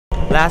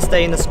Last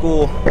day in the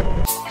school.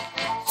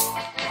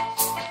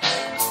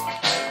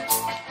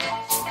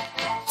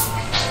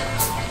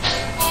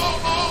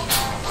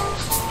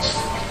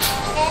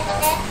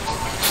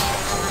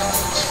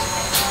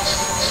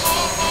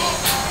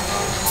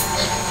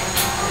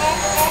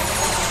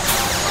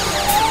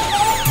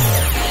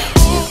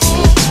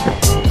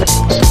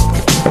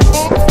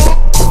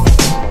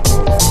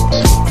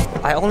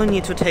 I only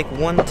need to take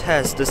one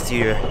test this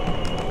year.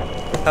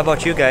 How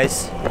about you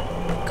guys?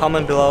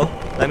 Comment below,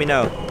 let me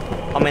know.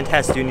 How many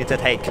tests do you need to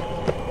take?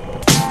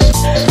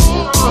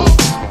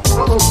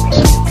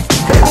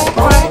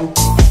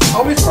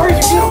 Oh, Miss Bird,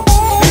 you do.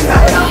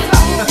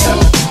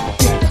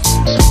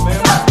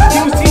 He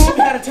was teaching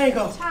me how to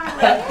tango.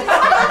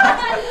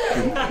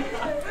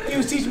 He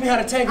was teaching me how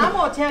to tango. I'm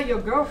gonna tell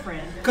your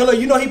girlfriend. Cause look,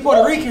 you know he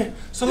Puerto Rican.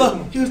 So look,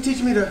 he was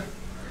teaching me to.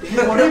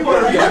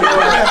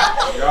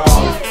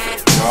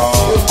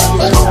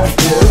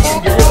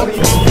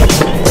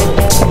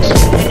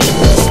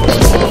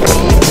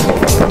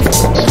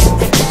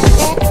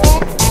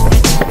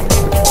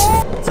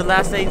 It's the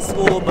last day in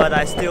school, but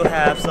I still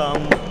have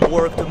some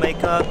work to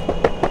make up.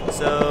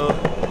 So,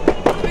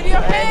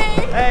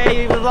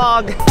 hey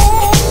vlog.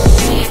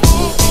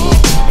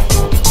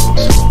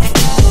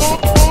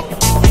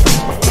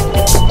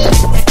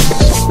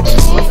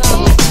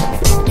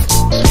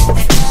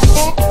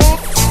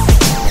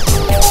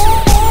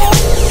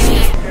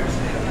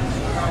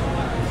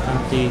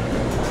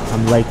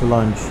 I'm late to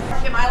lunch.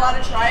 Am I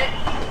allowed to try it?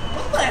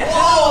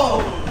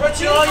 Whoa! But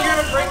you're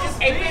gonna break his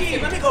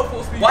speed. Let me go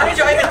full speed. Why did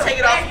you even take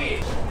it off?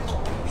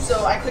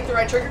 So I clicked the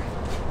right trigger?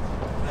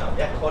 No,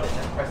 yeah, hold it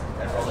and press it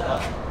and roll it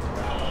up.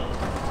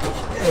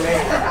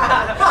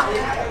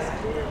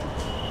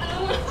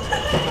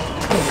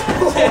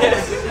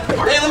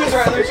 Hey, let me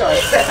try.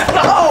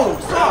 Oh,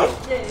 stop!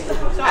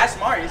 That's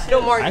smart. You see? I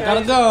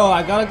gotta go.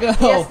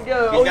 He has to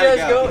go. Oh, gotta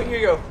yes, go. go. Here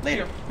you go.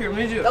 Later. Here, let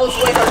me do it. That was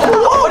way hard.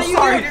 What are you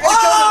doing? You're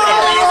gonna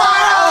kill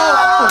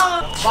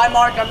me. Bye,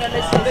 Mark. I'm gonna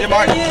miss you. Hey,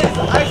 Mark. There he is.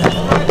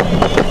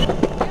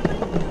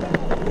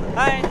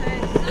 Hi.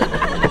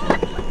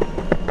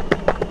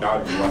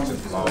 Gotta be watching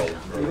vlog.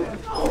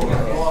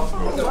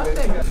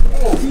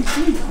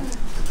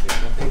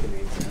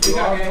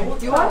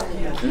 You want?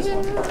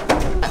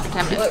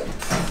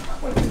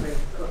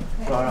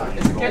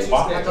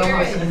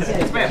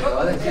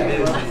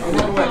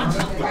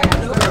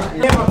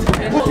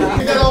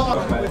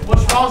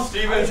 What's wrong,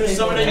 Steven? Is there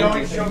somebody going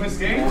to show his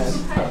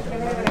games?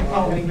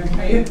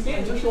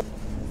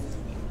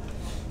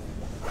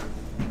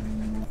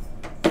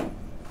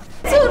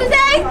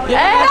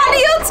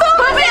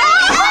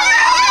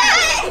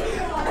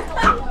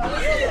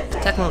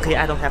 Technically,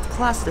 I don't have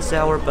class this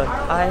hour, but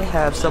I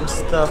have some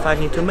stuff I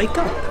need to make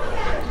up.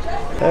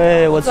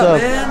 Hey, what's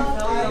up?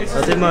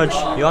 Nothing much.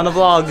 You on the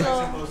vlog?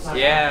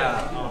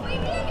 Yeah.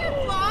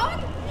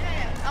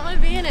 I'm gonna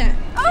be in it.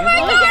 Oh my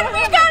god,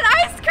 we got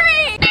ice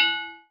cream!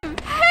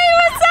 Hey,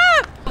 what's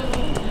up?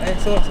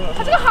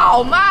 他这个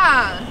好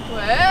慢，喂，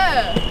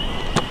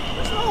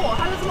为什么我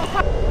还是这么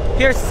快？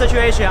 Here's the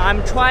situation.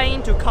 I'm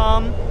trying to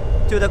come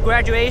to the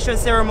graduation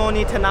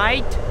ceremony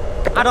tonight.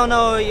 I don't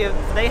know if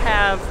they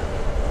have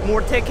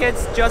more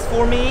tickets just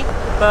for me,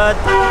 but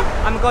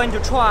I'm going to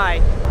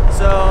try.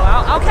 So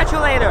I'll catch you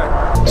later.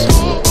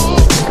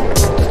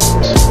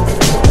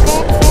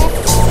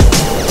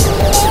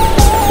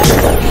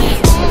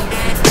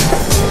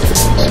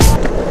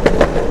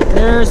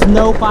 There's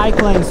no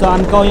bike lane, so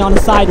I'm going on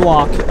the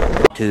sidewalk.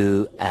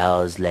 2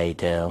 hours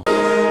later.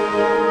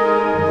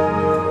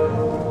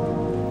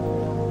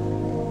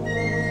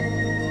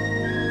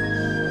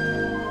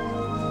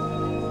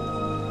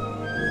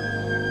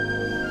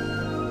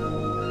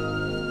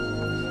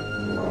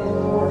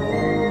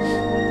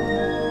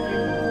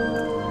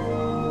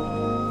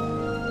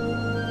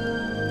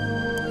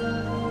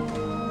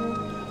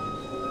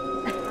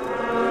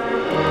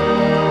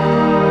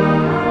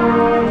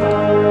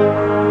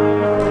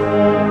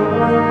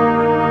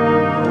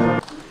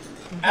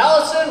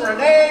 Allison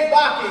Renee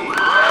Baki.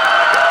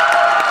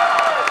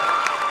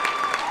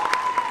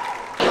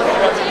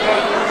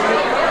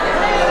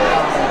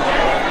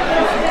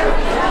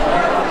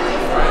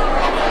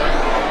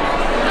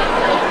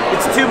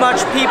 It's too much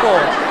people.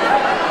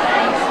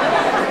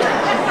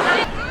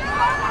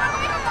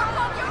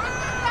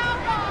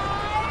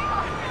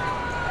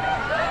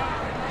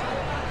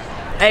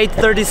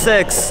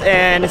 (8:36)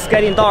 and it's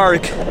getting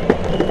dark.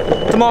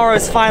 Tomorrow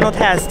is final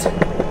test,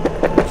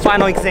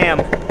 final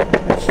exam,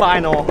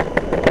 final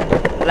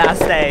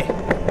last day,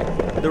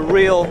 the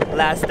real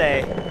last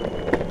day.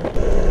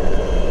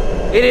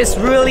 It is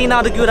really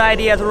not a good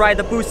idea to ride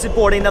the boosted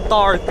board in the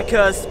dark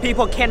because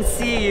people can't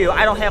see you.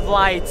 I don't have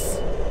lights.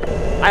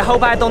 I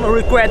hope I don't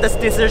regret this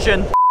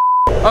decision.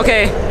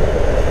 Okay,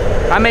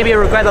 I maybe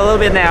regret a little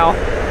bit now.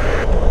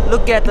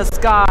 Look at the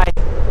sky.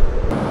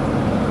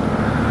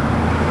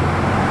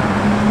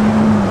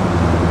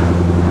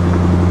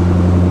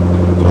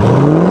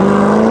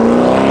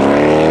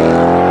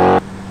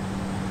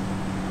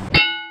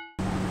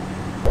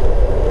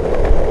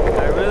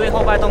 I really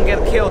hope I don't get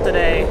killed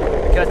today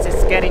because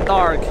it's getting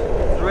dark.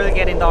 really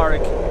getting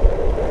dark.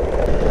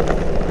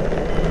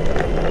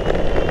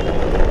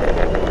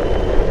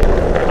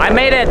 I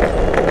made it!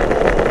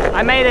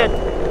 I made it!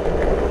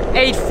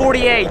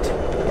 8:48.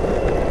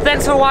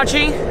 Thanks for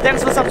watching,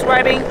 thanks for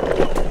subscribing,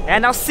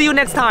 and I'll see you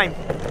next time.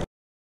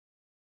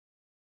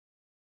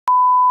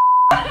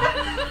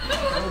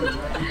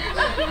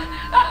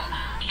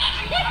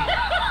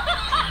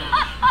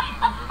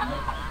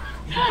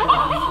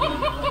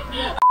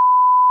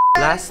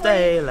 Last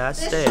day,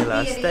 last day,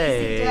 last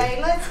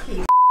day. Let's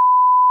keep